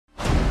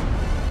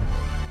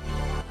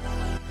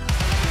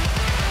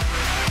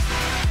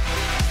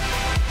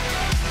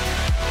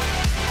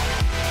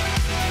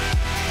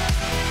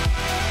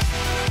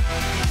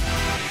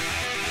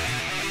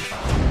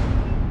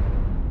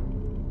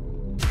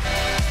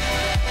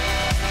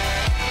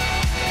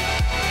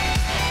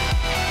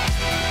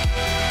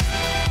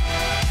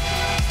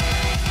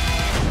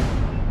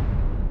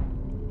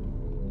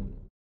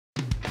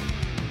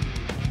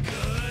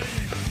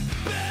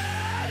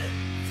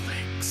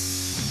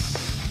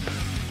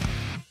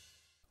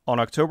On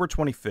October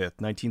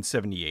 25th,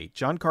 1978,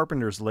 John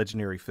Carpenter's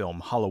legendary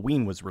film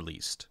Halloween was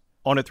released.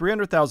 On a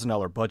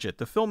 $300,000 budget,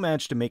 the film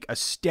managed to make a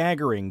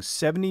staggering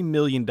 $70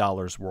 million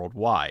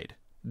worldwide.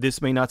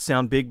 This may not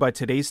sound big by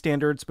today's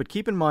standards, but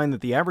keep in mind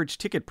that the average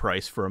ticket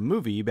price for a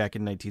movie back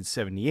in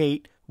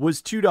 1978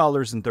 was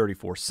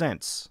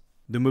 $2.34.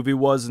 The movie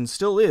was and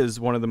still is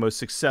one of the most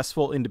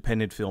successful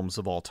independent films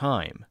of all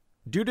time.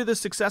 Due to the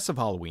success of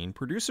Halloween,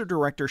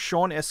 producer-director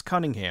Sean S.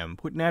 Cunningham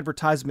put an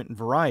advertisement in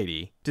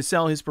Variety to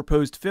sell his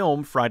proposed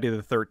film Friday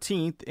the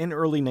 13th in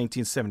early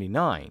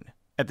 1979.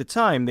 At the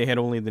time, they had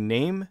only the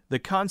name, the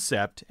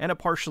concept, and a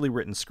partially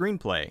written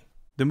screenplay.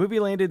 The movie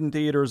landed in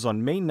theaters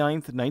on May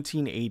 9th,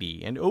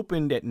 1980, and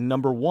opened at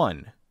number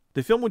 1.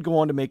 The film would go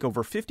on to make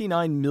over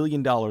 $59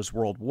 million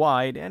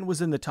worldwide and was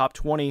in the top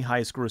 20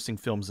 highest-grossing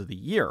films of the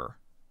year.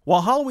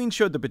 While Halloween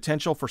showed the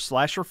potential for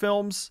slasher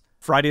films,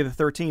 Friday the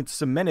 13th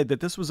cemented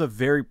that this was a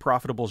very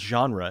profitable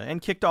genre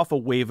and kicked off a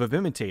wave of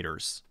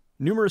imitators.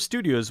 Numerous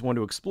studios wanted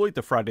to exploit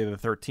the Friday the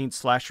 13th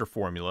slasher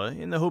formula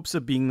in the hopes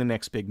of being the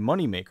next big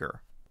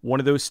moneymaker.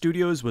 One of those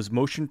studios was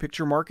Motion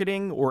Picture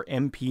Marketing, or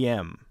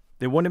MPM.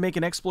 They wanted to make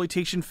an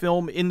exploitation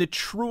film in the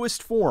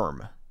truest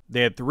form.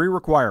 They had 3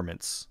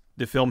 requirements.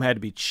 The film had to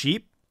be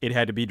cheap, it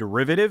had to be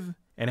derivative,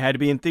 and had to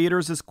be in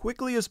theaters as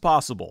quickly as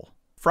possible.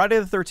 Friday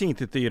the 13th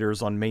hit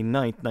theaters on May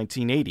 9th,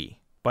 1980.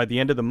 By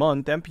the end of the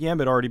month, MPM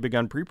had already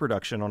begun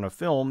pre-production on a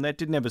film that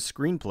didn't have a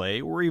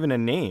screenplay or even a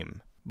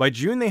name. By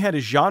June, they had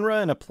a genre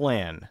and a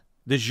plan.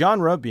 The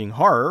genre being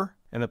horror,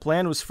 and the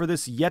plan was for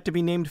this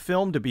yet-to-be-named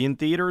film to be in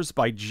theaters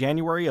by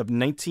January of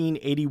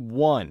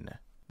 1981.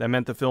 That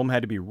meant the film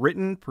had to be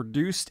written,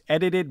 produced,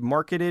 edited,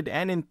 marketed,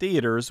 and in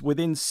theaters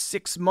within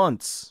 6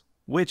 months.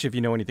 Which, if you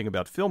know anything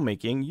about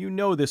filmmaking, you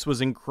know this was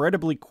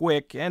incredibly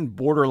quick and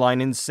borderline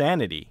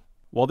insanity.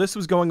 While this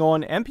was going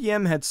on,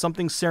 MPM had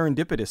something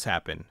serendipitous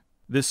happen.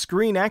 The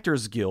Screen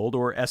Actors Guild,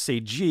 or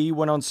SAG,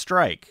 went on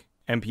strike.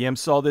 MPM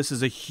saw this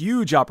as a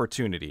huge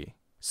opportunity.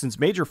 Since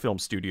major film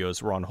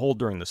studios were on hold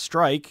during the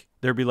strike,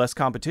 there'd be less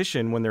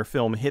competition when their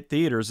film hit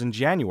theaters in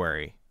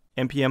January.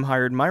 MPM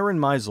hired Myron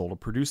Meisel to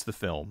produce the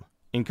film.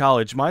 In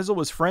college, Meisel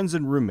was friends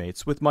and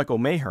roommates with Michael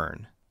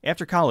Mahern.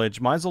 After college,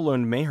 Meisel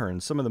loaned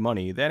Mahern some of the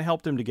money that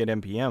helped him to get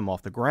MPM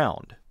off the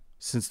ground.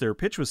 Since their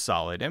pitch was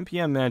solid,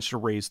 MPM managed to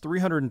raise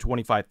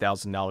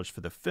 $325,000 for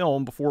the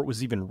film before it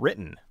was even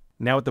written.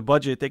 Now with the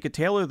budget, they could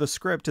tailor the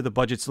script to the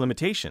budget's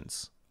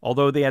limitations.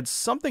 Although they had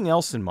something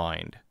else in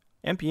mind.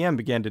 MPM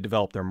began to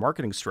develop their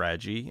marketing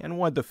strategy and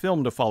wanted the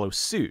film to follow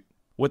suit.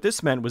 What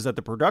this meant was that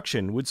the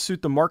production would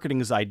suit the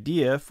marketing's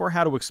idea for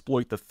how to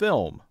exploit the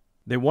film.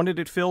 They wanted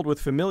it filled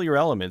with familiar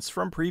elements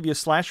from previous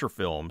slasher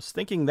films,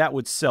 thinking that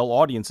would sell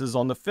audiences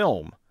on the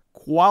film.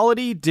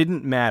 Quality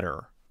didn't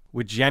matter.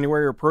 With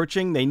January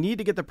approaching, they needed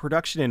to get the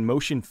production in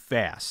motion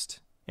fast.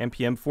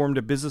 MPM formed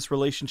a business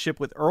relationship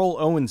with Earl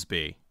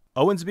Owensby.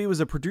 Owensby was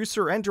a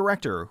producer and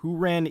director who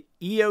ran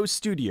EO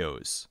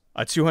Studios,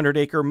 a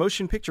 200-acre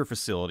motion picture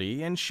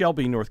facility in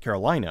Shelby, North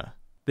Carolina.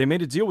 They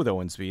made a deal with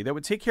Owensby that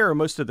would take care of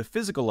most of the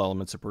physical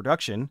elements of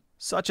production,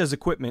 such as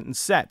equipment and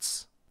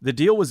sets. The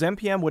deal was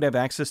MPM would have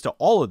access to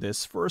all of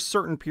this for a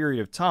certain period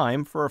of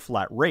time for a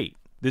flat rate.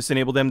 This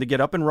enabled them to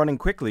get up and running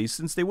quickly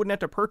since they wouldn't have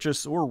to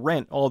purchase or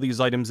rent all these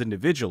items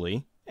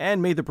individually,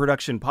 and made the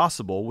production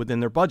possible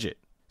within their budget.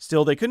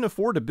 Still, they couldn't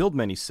afford to build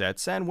many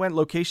sets and went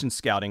location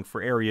scouting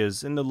for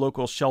areas in the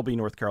local Shelby,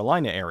 North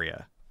Carolina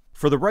area.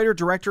 For the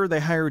writer-director, they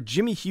hired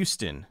Jimmy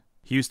Huston.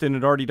 Huston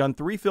had already done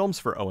 3 films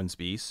for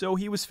Owensby, so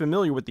he was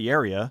familiar with the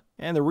area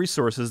and the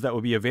resources that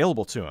would be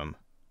available to him.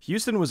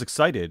 Huston was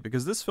excited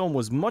because this film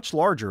was much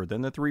larger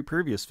than the 3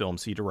 previous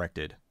films he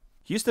directed.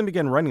 Huston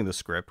began writing the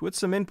script with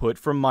some input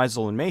from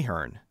Meisel and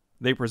Mahern.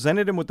 They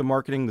presented him with the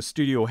marketing the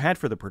studio had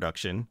for the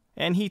production,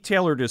 and he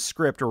tailored his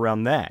script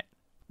around that.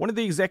 One of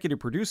the executive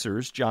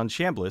producers, John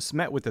Chambliss,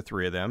 met with the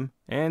 3 of them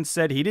and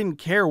said he didn't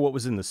care what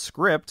was in the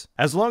script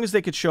as long as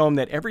they could show him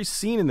that every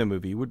scene in the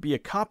movie would be a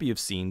copy of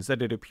scenes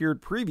that had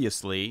appeared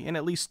previously in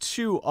at least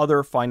 2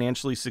 other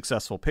financially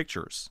successful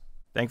pictures.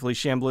 Thankfully,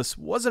 Chambliss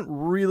wasn't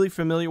really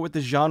familiar with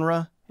the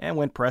genre, and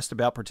when pressed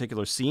about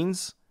particular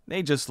scenes,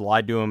 they just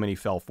lied to him and he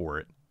fell for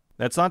it.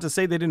 That's not to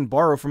say they didn't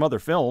borrow from other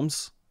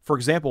films. For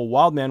example,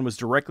 Wildman was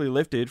directly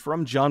lifted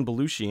from John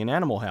Belushi in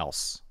Animal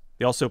House.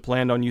 They also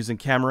planned on using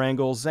camera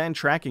angles and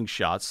tracking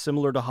shots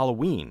similar to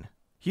Halloween.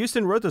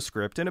 Huston wrote the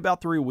script in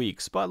about 3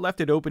 weeks, but left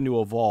it open to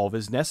evolve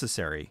as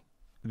necessary.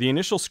 The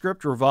initial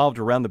script revolved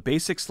around the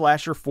basic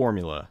slasher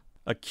formula.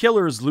 A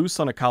killer is loose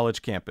on a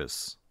college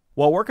campus.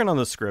 While working on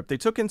the script, they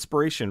took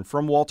inspiration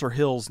from Walter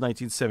Hill's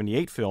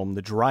 1978 film,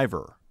 The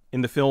Driver.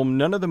 In the film,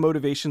 none of the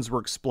motivations were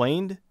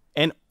explained,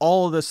 and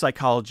all of the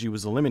psychology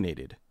was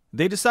eliminated.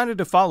 They decided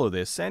to follow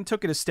this and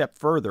took it a step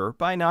further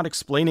by not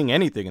explaining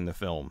anything in the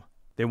film.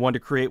 They wanted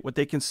to create what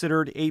they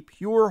considered a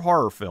pure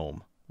horror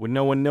film, with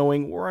no one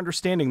knowing or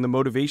understanding the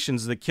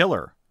motivations of the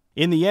killer.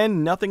 In the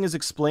end, nothing is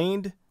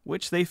explained,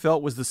 which they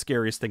felt was the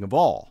scariest thing of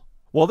all.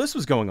 While this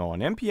was going on,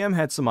 MPM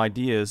had some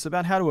ideas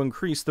about how to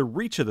increase the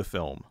reach of the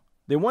film.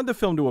 They wanted the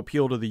film to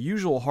appeal to the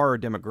usual horror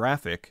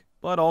demographic,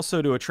 but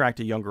also to attract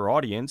a younger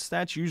audience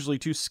that's usually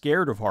too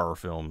scared of horror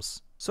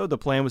films. So the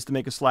plan was to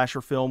make a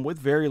slasher film with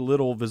very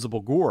little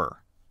visible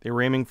gore. They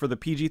were aiming for the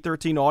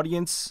PG-13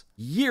 audience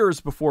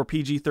years before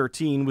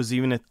PG-13 was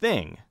even a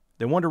thing.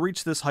 They wanted to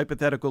reach this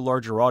hypothetical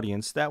larger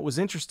audience that was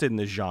interested in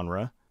this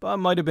genre, but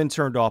might have been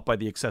turned off by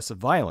the excessive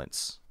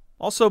violence.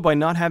 Also, by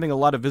not having a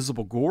lot of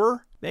visible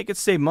gore, they could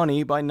save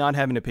money by not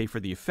having to pay for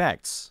the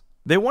effects.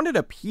 They wanted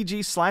a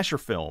PG slasher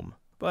film,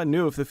 but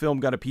knew if the film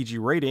got a PG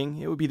rating,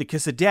 it would be the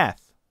kiss of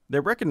death. They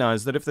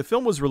recognized that if the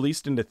film was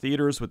released into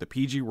theaters with a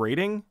PG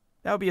rating,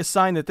 that would be a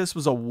sign that this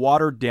was a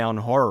watered-down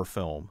horror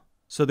film.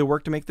 So they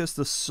worked to make this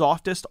the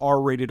softest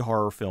R-rated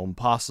horror film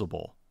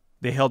possible.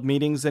 They held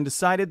meetings and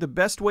decided the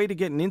best way to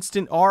get an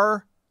instant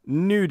R?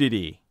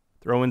 Nudity.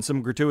 Throw in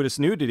some gratuitous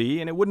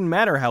nudity and it wouldn't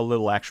matter how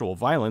little actual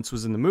violence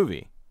was in the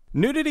movie.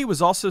 Nudity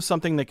was also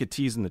something they could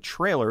tease in the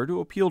trailer to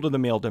appeal to the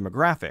male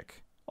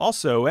demographic.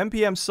 Also,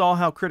 MPM saw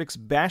how critics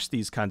bashed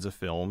these kinds of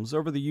films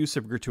over the use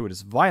of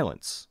gratuitous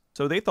violence,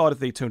 so they thought if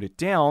they toned it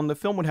down, the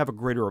film would have a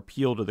greater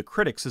appeal to the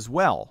critics as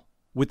well.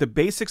 With the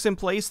basics in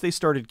place, they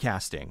started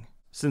casting.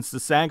 Since the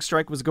SAG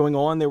strike was going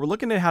on, they were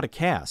looking at how to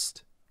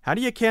cast. How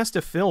do you cast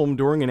a film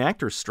during an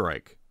actor's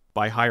strike?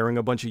 By hiring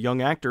a bunch of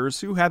young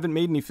actors who haven't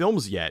made any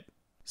films yet.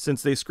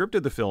 Since they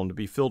scripted the film to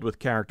be filled with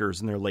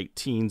characters in their late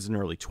teens and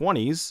early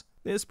 20s,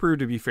 this proved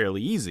to be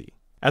fairly easy.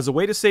 As a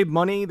way to save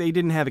money, they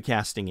didn't have a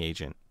casting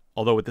agent.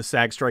 Although with the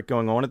SAG strike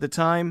going on at the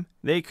time,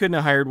 they couldn't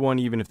have hired one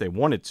even if they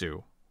wanted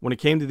to. When it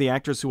came to the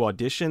actors who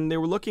auditioned, they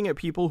were looking at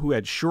people who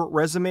had short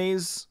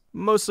resumes,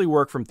 mostly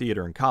work from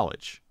theater and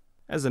college.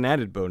 As an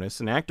added bonus,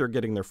 an actor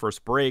getting their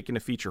first break in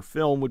a feature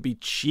film would be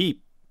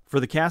cheap.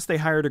 For the cast, they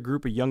hired a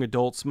group of young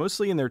adults,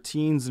 mostly in their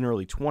teens and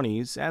early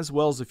 20s, as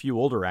well as a few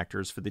older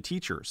actors for the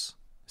teachers.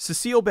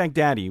 Cecile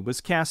Baghdadi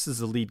was cast as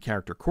the lead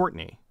character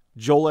Courtney.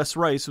 Joel S.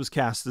 Rice was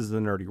cast as the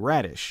nerdy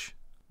Radish.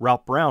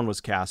 Ralph Brown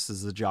was cast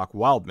as the jock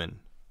Wildman.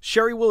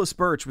 Sherry Willis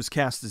Birch was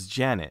cast as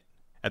Janet.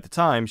 At the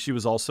time, she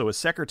was also a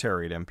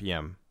secretary at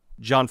MPM.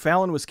 John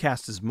Fallon was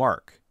cast as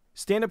Mark.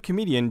 Stand-up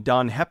comedian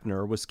Don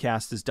Hepner was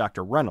cast as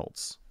Dr.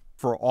 Reynolds.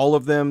 For all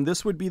of them,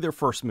 this would be their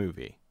first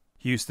movie.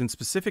 Huston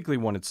specifically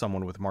wanted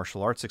someone with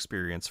martial arts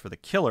experience for the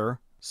killer,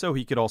 so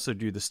he could also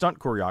do the stunt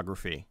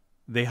choreography.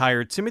 They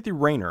hired Timothy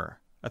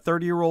Rayner, a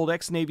 30-year-old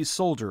ex-Navy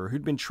soldier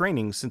who'd been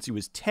training since he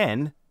was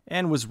 10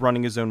 and was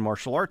running his own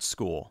martial arts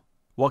school.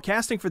 While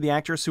casting for the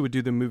actress who would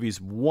do the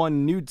movie's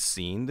one nude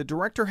scene, the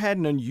director had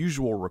an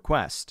unusual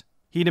request.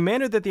 He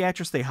demanded that the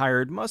actress they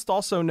hired must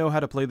also know how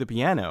to play the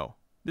piano.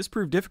 This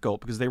proved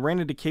difficult because they ran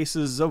into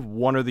cases of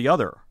one or the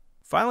other.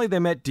 Finally, they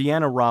met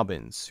Deanna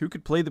Robbins, who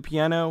could play the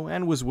piano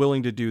and was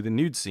willing to do the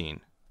nude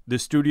scene. The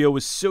studio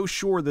was so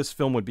sure this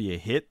film would be a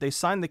hit, they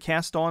signed the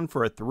cast on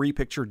for a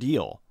 3-picture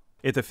deal.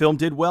 If the film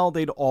did well,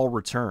 they'd all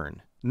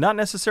return. Not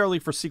necessarily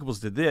for sequels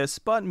to this,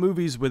 but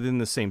movies within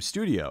the same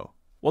studio.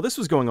 While this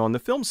was going on, the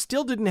film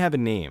still didn't have a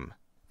name.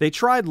 They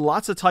tried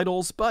lots of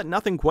titles, but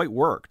nothing quite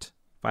worked.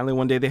 Finally,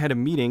 one day they had a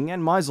meeting,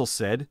 and Meisel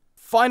said,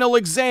 "Final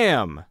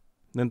exam!"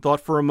 Then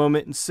thought for a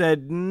moment and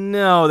said,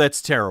 "No,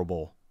 that's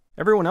terrible."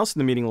 Everyone else in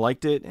the meeting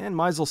liked it, and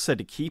Meisel said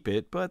to keep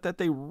it, but that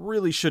they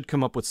really should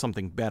come up with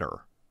something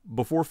better.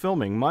 Before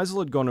filming, Meisel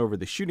had gone over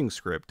the shooting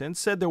script and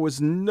said there was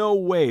no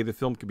way the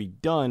film could be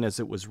done as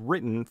it was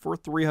written for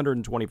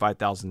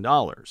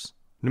 $325,000.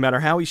 No matter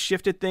how he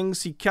shifted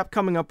things, he kept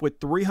coming up with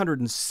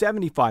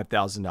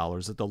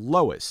 $375,000 at the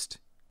lowest.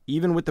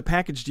 Even with the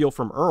package deal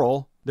from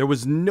Earl, there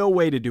was no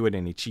way to do it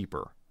any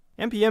cheaper.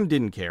 MPM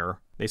didn't care.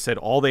 They said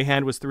all they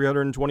had was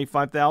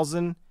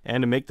 $325,000,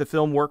 and to make the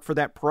film work for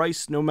that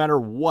price no matter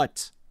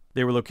what.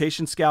 They were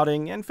location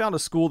scouting and found a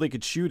school they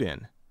could shoot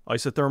in,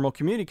 Isothermal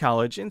Community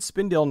College in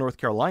Spindale, North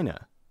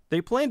Carolina.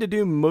 They planned to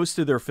do most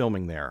of their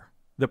filming there.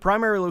 The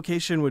primary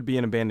location would be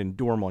an abandoned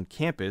dorm on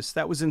campus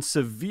that was in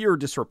severe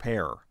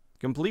disrepair,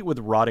 complete with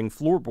rotting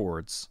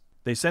floorboards.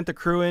 They sent the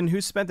crew in, who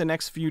spent the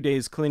next few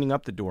days cleaning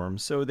up the dorm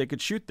so they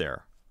could shoot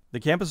there. The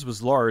campus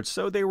was large,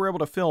 so they were able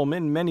to film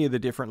in many of the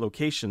different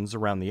locations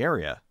around the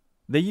area.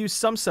 They used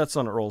some sets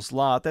on Earl's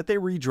lot that they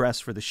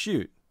redressed for the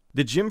shoot.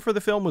 The gym for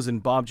the film was in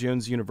Bob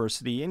Jones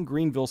University in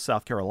Greenville,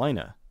 South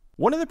Carolina.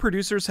 One of the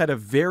producers had a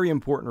very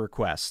important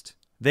request.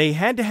 They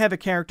had to have a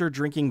character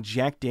drinking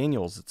Jack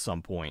Daniels at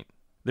some point.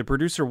 The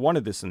producer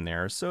wanted this in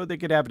there so they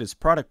could have it as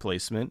product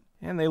placement,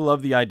 and they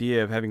loved the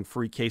idea of having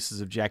free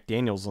cases of Jack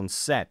Daniels on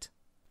set.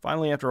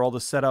 Finally, after all the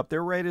setup, they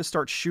were ready to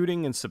start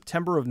shooting in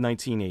September of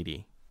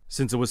 1980.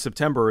 Since it was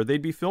September,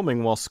 they'd be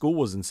filming while school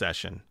was in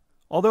session.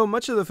 Although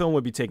much of the film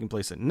would be taking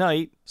place at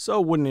night,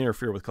 so it wouldn't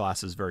interfere with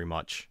classes very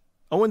much.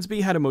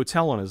 Owensby had a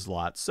motel on his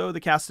lot, so the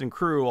cast and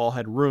crew all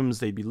had rooms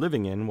they'd be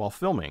living in while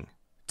filming.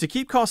 To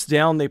keep costs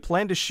down, they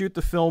planned to shoot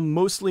the film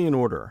mostly in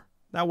order.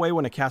 That way,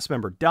 when a cast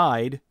member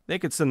died, they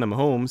could send them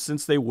home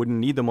since they wouldn't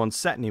need them on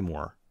set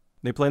anymore.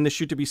 They planned the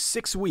shoot to be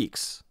 6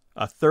 weeks,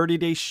 a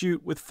 30-day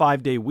shoot with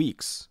 5-day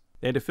weeks.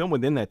 They had to film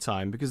within that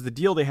time because the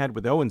deal they had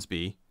with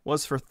Owensby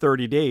was for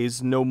 30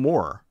 days, no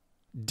more.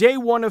 Day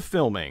 1 of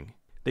filming,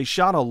 they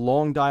shot a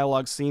long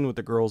dialogue scene with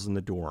the girls in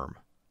the dorm.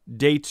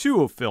 Day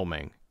 2 of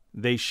filming,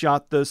 They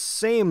shot the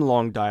same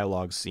long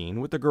dialogue scene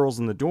with the girls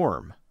in the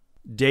dorm.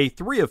 Day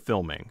 3 of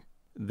filming.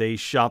 They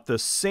shot the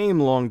same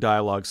long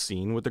dialogue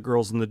scene with the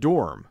girls in the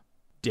dorm.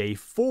 Day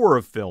 4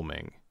 of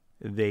filming.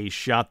 They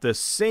shot the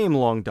same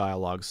long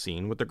dialogue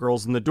scene with the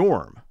girls in the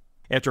dorm.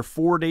 After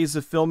 4 days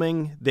of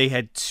filming, they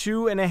had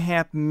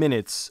 2.5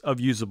 minutes of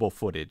usable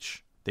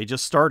footage. They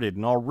just started,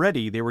 and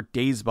already they were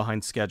days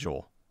behind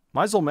schedule.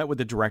 Meisel met with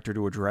the director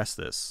to address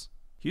this.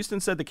 Huston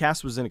said the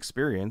cast was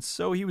inexperienced,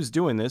 so he was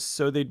doing this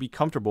so they'd be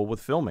comfortable with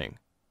filming.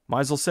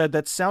 Meisel said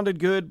that sounded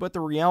good, but the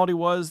reality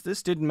was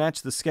this didn't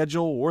match the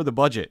schedule or the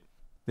budget.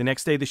 The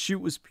next day, the shoot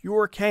was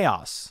pure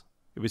chaos.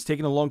 It was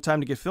taking a long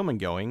time to get filming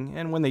going,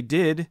 and when they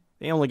did,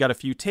 they only got a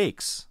few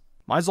takes.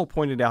 Meisel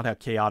pointed out how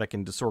chaotic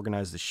and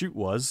disorganized the shoot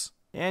was,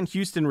 and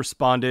Huston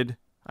responded,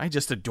 "I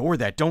just adore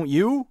that, don't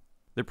you?"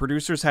 The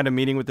producers had a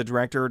meeting with the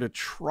director to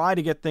try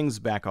to get things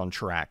back on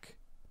track.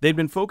 They'd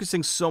been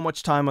focusing so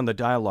much time on the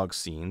dialogue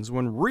scenes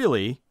when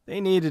really, they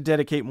needed to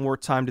dedicate more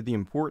time to the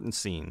important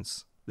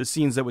scenes, the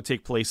scenes that would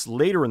take place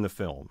later in the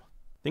film.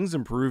 Things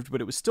improved, but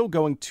it was still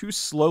going too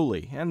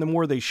slowly, and the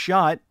more they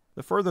shot,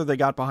 the further they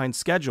got behind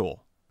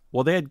schedule.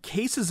 While they had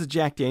cases of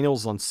Jack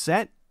Daniels on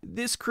set,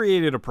 this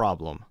created a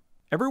problem.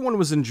 Everyone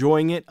was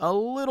enjoying it a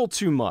little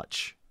too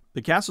much.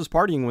 The cast was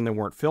partying when they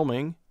weren't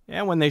filming,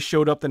 and when they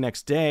showed up the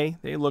next day,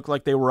 they looked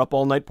like they were up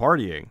all night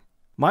partying.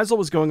 Meisel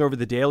was going over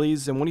the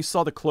dailies, and when he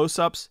saw the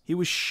close-ups, he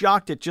was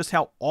shocked at just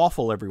how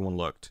awful everyone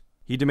looked.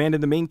 He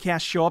demanded the main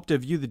cast show up to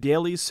view the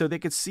dailies so they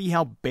could see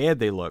how bad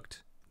they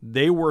looked.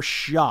 They were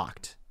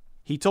shocked.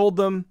 He told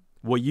them,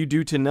 "What you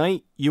do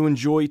tonight, you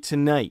enjoy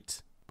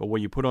tonight. But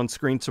what you put on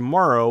screen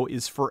tomorrow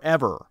is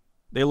forever."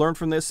 They learned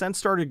from this and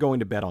started going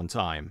to bed on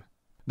time.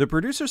 The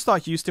producers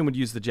thought Huston would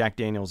use the Jack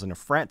Daniels in a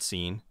frat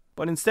scene,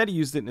 but instead he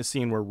used it in a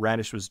scene where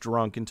Radish was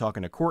drunk and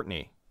talking to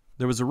Courtney.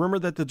 There was a rumor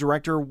that the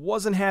director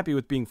wasn't happy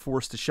with being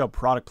forced to shove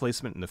product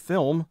placement in the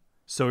film,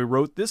 so he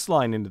wrote this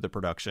line into the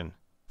production.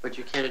 "Would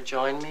you care to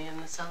join me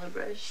in the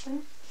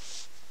celebration?"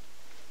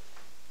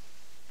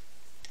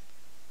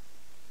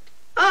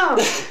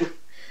 Oh!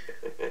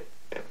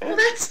 Well,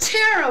 that's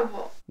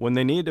terrible. When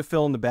they needed to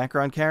fill in the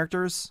background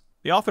characters,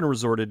 they often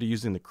resorted to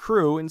using the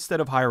crew instead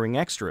of hiring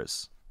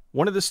extras.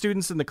 One of the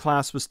students in the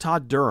class was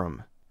Todd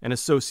Durham, an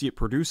associate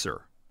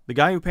producer. The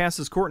guy who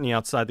passes Courtney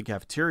outside the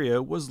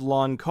cafeteria was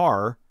Lon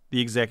Carr,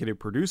 the executive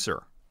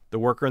producer. The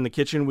worker in the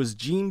kitchen was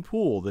Gene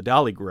Poole, the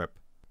dolly grip.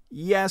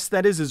 Yes,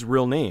 that is his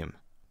real name.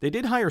 They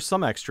did hire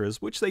some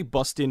extras, which they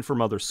bussed in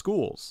from other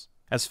schools.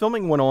 As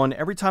filming went on,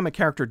 every time a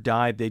character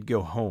died, they'd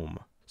go home.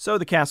 So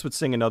the cast would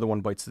sing Another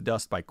One Bites the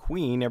Dust by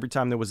Queen every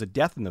time there was a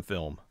death in the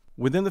film.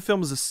 Within the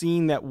film is a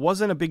scene that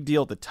wasn't a big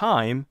deal at the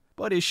time,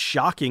 but is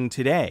shocking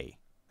today.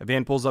 A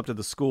van pulls up to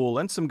the school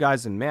and some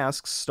guys in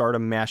masks start a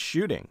mass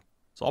shooting.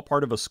 It's all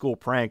part of a school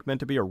prank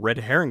meant to be a red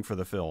herring for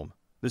the film.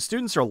 The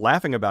students are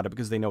laughing about it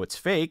because they know it's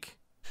fake.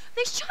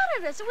 "They shot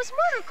at us. It was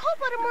murder,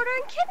 cold-blooded murder,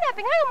 and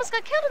kidnapping. I almost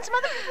got killed and some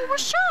other people were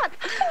shot.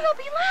 How can you all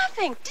be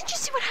laughing? Didn't you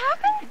see what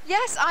happened?"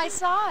 Yes, I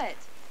saw it.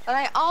 But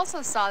I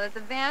also saw that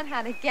the van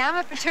had a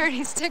Gamma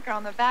fraternity sticker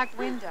on the back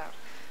window.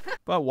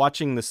 But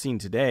watching the scene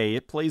today,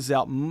 it plays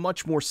out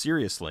much more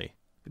seriously.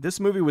 If this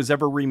movie was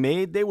ever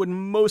remade, they would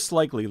most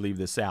likely leave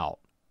this out.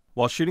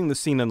 While shooting the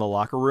scene in the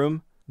locker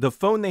room, the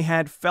phone they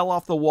had fell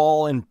off the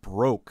wall and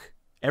broke.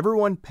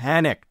 Everyone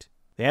panicked.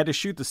 They had to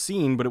shoot the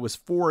scene, but it was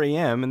 4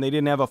 a.m. and they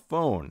didn't have a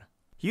phone.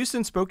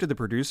 Huston spoke to the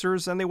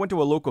producers, and they went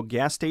to a local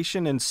gas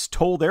station and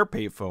stole their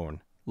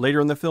payphone.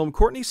 Later in the film,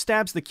 Courtney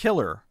stabs the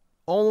killer.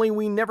 Only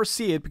we never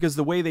see it because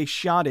the way they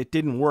shot it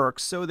didn't work,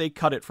 so they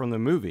cut it from the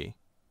movie.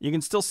 You can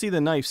still see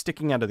the knife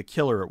sticking out of the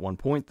killer at one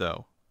point,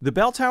 though. The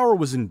bell tower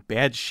was in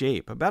bad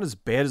shape, about as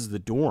bad as the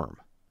dorm.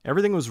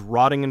 Everything was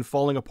rotting and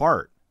falling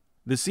apart.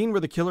 The scene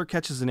where the killer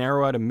catches an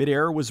arrow out of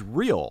midair was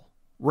real.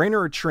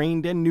 Rainer had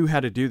trained and knew how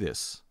to do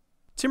this.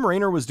 Tim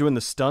Rainer was doing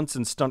the stunts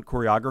and stunt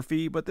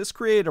choreography, but this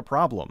created a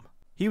problem.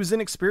 He was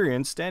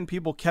inexperienced and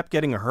people kept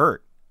getting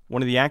hurt.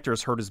 One of the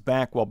actors hurt his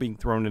back while being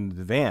thrown into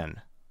the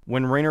van.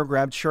 When Rainer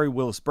grabbed Sherry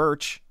Willis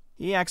Birch,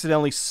 he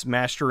accidentally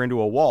smashed her into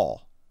a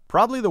wall.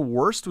 Probably the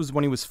worst was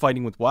when he was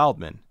fighting with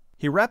Wildman.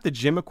 He wrapped the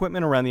gym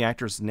equipment around the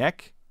actor's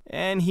neck,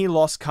 and he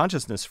lost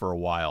consciousness for a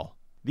while.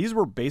 These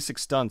were basic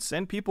stunts,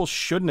 and people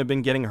shouldn't have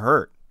been getting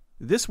hurt.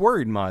 This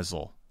worried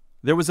Meisel.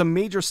 There was a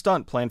major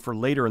stunt planned for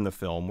later in the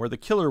film where the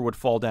killer would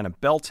fall down a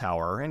bell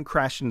tower and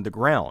crash into the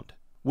ground.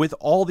 With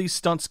all these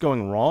stunts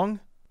going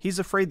wrong, he's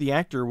afraid the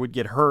actor would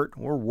get hurt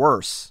or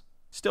worse.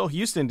 Still,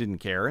 Huston didn't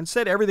care and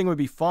said everything would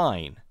be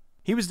fine.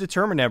 He was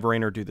determined to have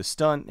Rainer do the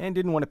stunt and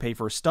didn't want to pay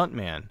for a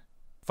stuntman.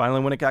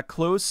 Finally, when it got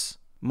close,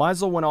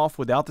 Meisel went off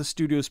without the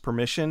studio's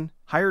permission,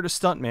 hired a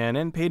stuntman,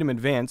 and paid him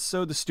advance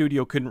so the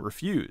studio couldn't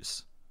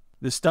refuse.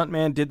 The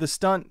stuntman did the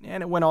stunt,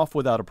 and it went off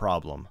without a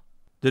problem.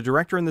 The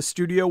director and the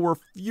studio were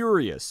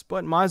furious,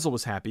 but Meisel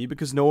was happy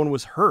because no one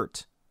was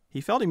hurt.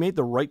 He felt he made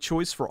the right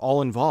choice for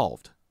all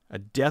involved. A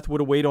death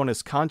would have weighed on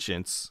his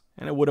conscience,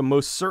 and it would have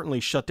most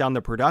certainly shut down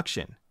the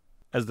production.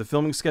 As the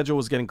filming schedule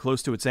was getting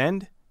close to its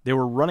end, They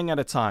were running out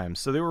of time,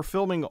 so they were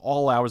filming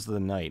all hours of the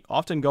night,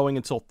 often going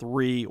until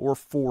 3 or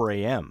 4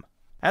 a.m.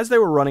 As they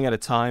were running out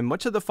of time,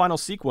 much of the final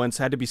sequence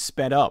had to be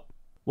sped up.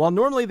 While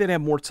normally they'd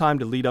have more time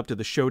to lead up to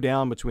the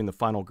showdown between the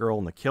final girl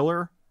and the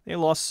killer, they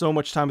lost so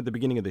much time at the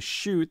beginning of the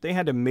shoot they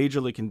had to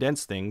majorly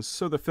condense things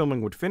so the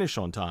filming would finish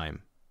on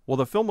time. While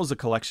the film was a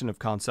collection of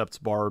concepts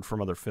borrowed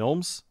from other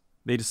films,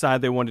 they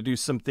decided they wanted to do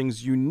some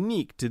things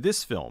unique to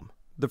this film.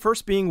 The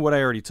first being what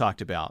I already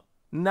talked about,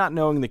 not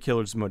knowing the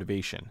killer's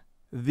motivation.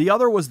 The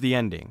other was the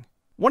ending.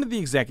 One of the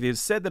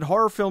executives said that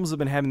horror films have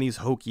been having these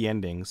hokey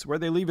endings where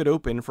they leave it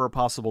open for a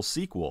possible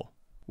sequel.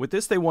 With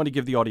this, they wanted to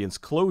give the audience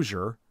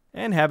closure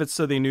and have it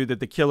so they knew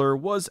that the killer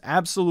was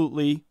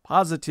absolutely,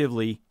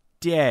 positively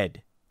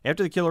dead.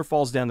 After the killer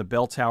falls down the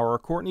bell tower,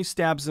 Courtney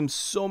stabs him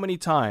so many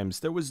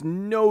times there was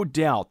no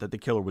doubt that the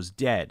killer was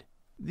dead.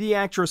 The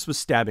actress was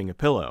stabbing a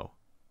pillow.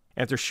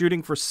 After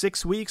shooting for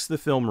 6 weeks, the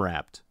film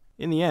wrapped.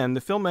 In the end,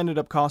 the film ended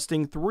up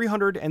costing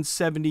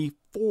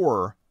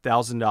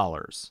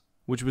 $374,000,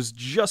 which was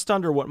just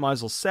under what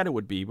Meisel said it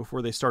would be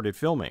before they started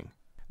filming.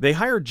 They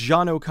hired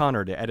John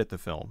O'Connor to edit the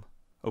film.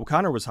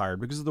 O'Connor was hired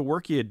because of the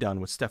work he had done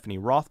with Stephanie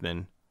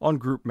Rothman on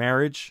Group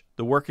Marriage,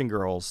 The Working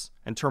Girls,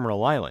 and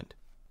Terminal Island.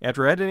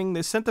 After editing,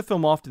 they sent the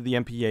film off to the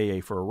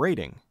MPAA for a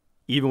rating.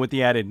 Even with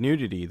the added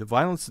nudity, the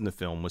violence in the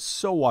film was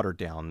so watered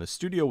down, the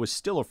studio was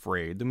still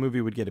afraid the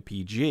movie would get a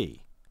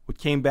PG. What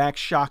came back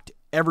shocked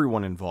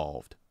everyone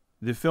involved.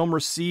 The film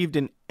received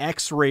an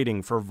X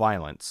rating for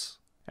violence.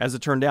 As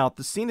it turned out,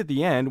 the scene at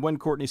the end when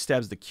Courtney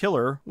stabs the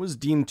killer was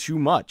deemed too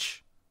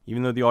much.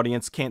 Even though the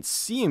audience can't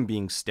see him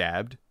being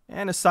stabbed,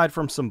 and aside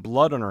from some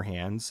blood on her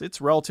hands,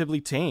 it's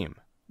relatively tame.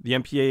 The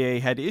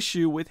MPAA had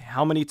issue with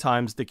how many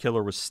times the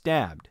killer was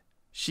stabbed.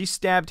 She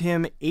stabbed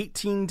him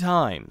 18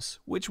 times,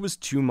 which was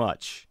too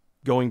much.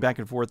 Going back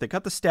and forth, they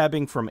cut the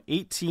stabbing from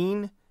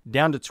 18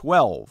 down to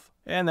 12,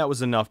 and that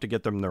was enough to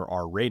get them their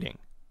R rating.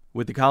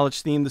 With the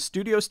college theme, the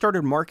studio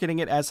started marketing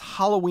it as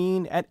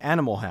Halloween at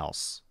Animal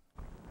House.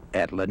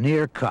 At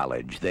Lanier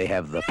College, they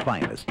have the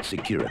finest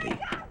security,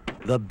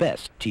 the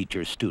best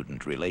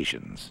teacher-student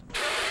relations,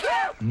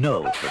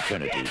 no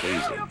fraternity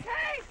hazing,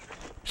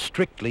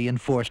 strictly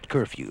enforced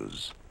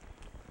curfews.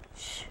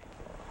 Shh.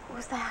 What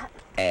was that?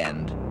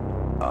 And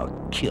a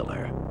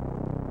killer.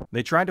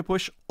 They tried to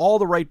push all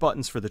the right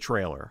buttons for the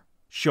trailer,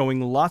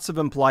 showing lots of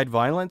implied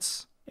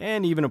violence,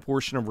 and even a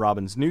portion of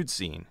Robin's nude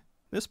scene.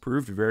 This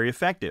proved very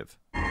effective.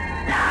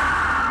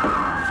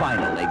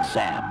 Final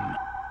exam.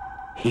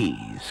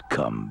 He's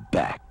come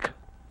back.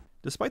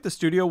 Despite the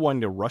studio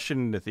wanting to rush it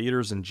into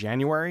theaters in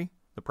January,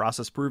 the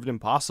process proved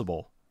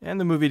impossible, and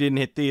the movie didn't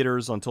hit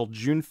theaters until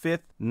June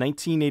 5th,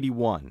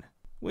 1981,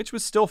 which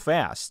was still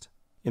fast.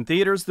 In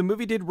theaters, the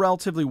movie did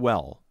relatively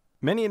well.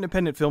 Many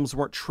independent films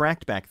weren't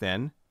tracked back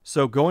then,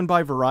 so going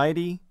by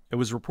Variety, it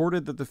was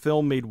reported that the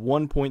film made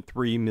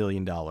 $1.3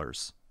 million.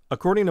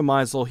 According to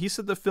Meisel, he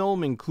said the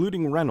film,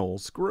 including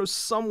rentals, grossed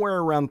somewhere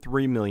around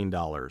 $3 million.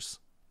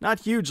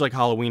 Not huge like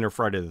Halloween or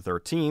Friday the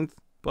 13th,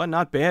 but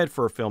not bad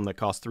for a film that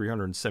cost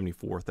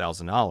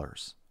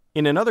 $374,000.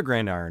 In another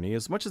grand irony,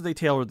 as much as they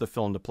tailored the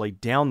film to play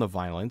down the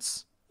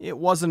violence, it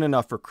wasn't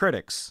enough for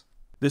critics.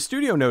 The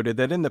studio noted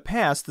that in the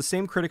past, the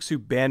same critics who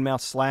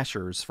badmouthed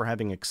slashers for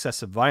having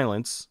excessive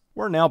violence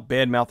were now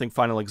badmouthing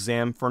Final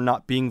Exam for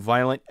not being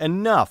violent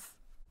enough.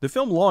 The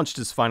film launched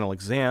as Final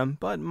Exam,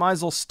 but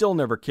Meisel still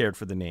never cared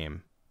for the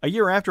name. A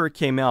year after it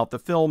came out, the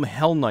film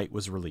Hell Night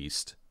was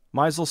released.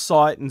 Meisel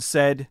saw it and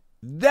said,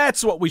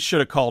 "That's what we should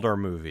have called our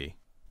movie."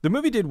 The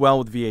movie did well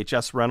with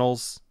VHS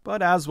rentals,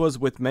 but as was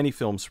with many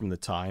films from the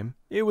time,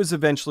 it was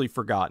eventually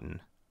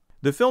forgotten.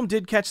 The film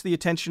did catch the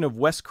attention of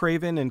Wes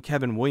Craven and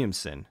Kevin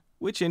Williamson,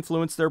 which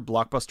influenced their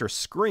blockbuster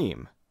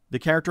Scream. The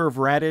character of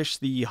Radish,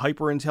 the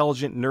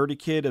hyper-intelligent nerdy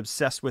kid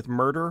obsessed with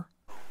murder.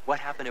 What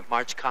happened at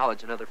March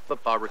College? Another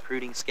football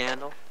recruiting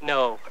scandal?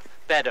 No,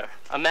 better.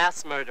 A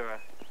mass murderer.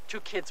 2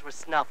 kids were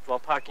snuffed while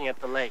parking at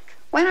the lake.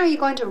 When are you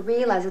going to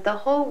realize that the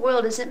whole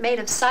world isn't made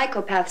of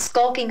psychopaths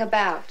skulking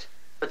about?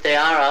 But they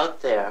are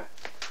out there.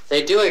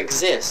 They do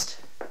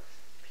exist.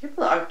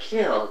 People are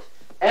killed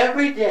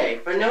every day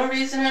for no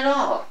reason at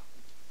all.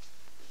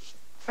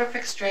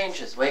 Perfect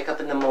strangers wake up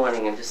in the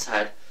morning and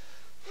decide,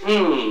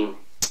 I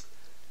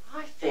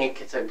think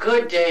it's a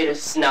good day to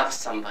snuff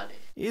somebody.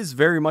 Is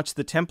very much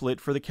the template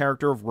for the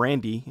character of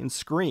Randy in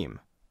Scream.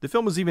 The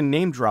film was even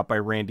name-dropped by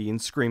Randy in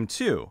Scream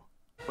 2.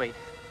 Wait,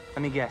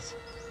 let me guess.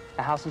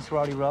 A house in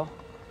Sorority Row?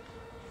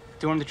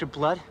 Dorm that your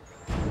blood?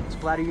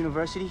 Splatter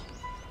University?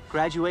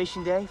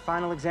 Graduation day?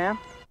 Final exam?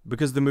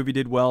 Because the movie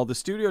did well, the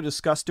studio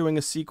discussed doing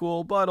a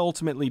sequel, but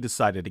ultimately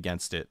decided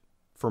against it.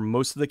 For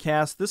most of the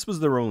cast, this was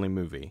their only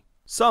movie.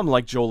 Some,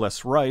 like Joel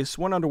S. Rice,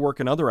 went on to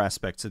work in other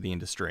aspects of the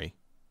industry.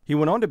 He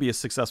went on to be a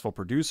successful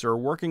producer,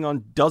 working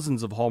on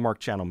dozens of Hallmark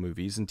Channel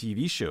movies and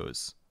TV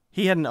shows.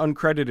 He had an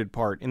uncredited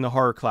part in the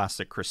horror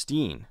classic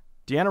Christine.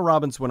 Deanna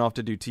Robbins went off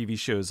to do TV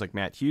shows like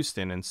Matt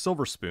Houston and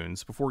Silver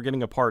Spoons before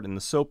getting a part in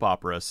the soap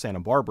opera Santa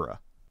Barbara.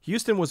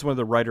 Houston was one of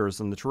the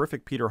writers on the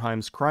terrific Peter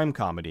Hyams crime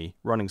comedy,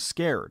 Running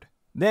Scared.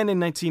 Then in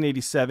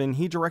 1987,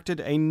 he directed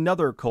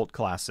another cult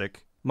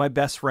classic, My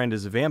Best Friend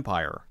is a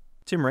Vampire.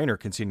 Tim Raynor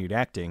continued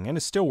acting and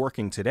is still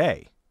working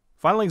today.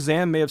 Final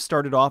Exam may have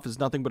started off as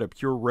nothing but a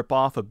pure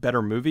ripoff of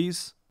better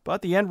movies,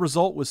 but the end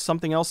result was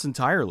something else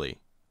entirely.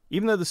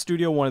 Even though the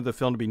studio wanted the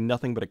film to be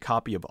nothing but a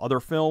copy of other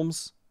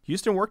films,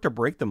 Huston worked to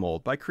break the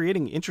mold by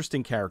creating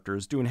interesting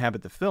characters to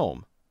inhabit the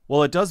film.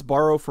 While it does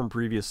borrow from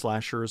previous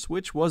slashers,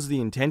 which was the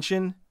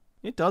intention,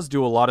 it does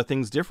do a lot of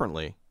things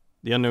differently.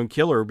 The unknown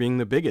killer being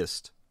the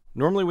biggest.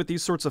 Normally with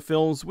these sorts of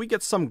films, we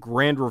get some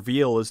grand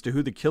reveal as to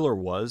who the killer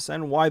was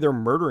and why they're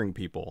murdering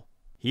people.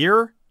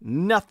 Here,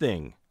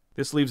 nothing.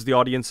 This leaves the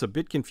audience a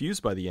bit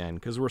confused by the end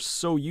because we're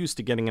so used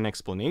to getting an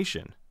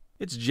explanation.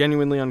 It's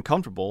genuinely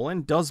uncomfortable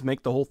and does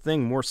make the whole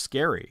thing more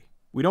scary.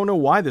 We don't know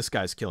why this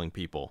guy's killing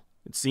people.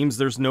 It seems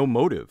there's no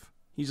motive.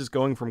 He's just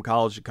going from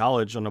college to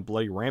college on a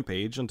bloody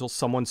rampage until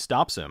someone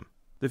stops him.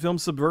 The film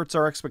subverts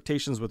our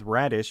expectations with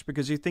Radish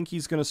because you think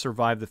he's going to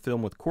survive the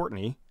film with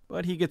Courtney,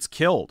 but he gets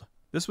killed.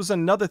 This was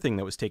another thing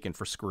that was taken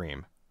for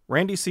Scream.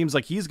 Randy seems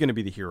like he's going to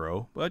be the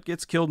hero, but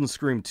gets killed in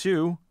Scream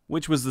 2,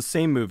 which was the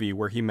same movie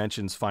where he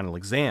mentions Final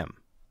Exam.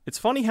 It's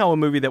funny how a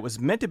movie that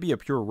was meant to be a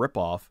pure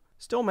ripoff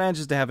still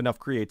manages to have enough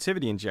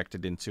creativity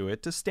injected into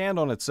it to stand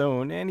on its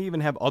own and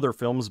even have other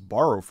films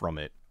borrow from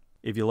it.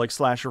 If you like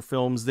slasher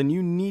films, then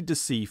you need to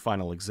see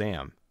Final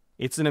Exam.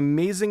 It's an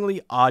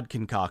amazingly odd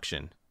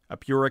concoction. A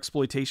pure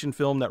exploitation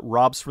film that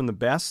robs from the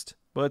best,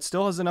 but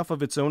still has enough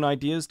of its own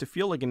ideas to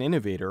feel like an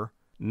innovator,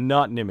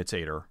 not an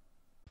imitator.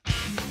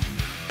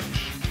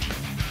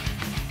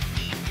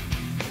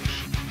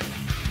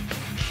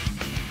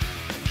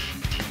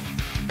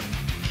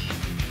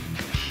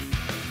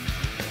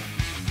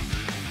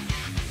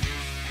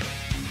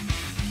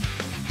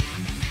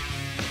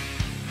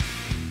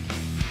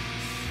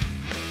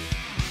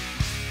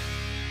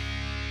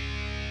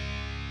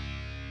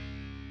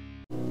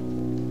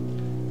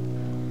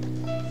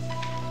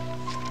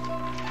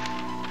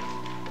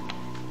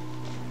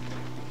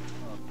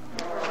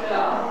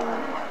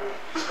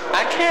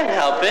 I can't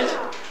help it.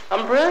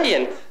 I'm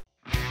brilliant.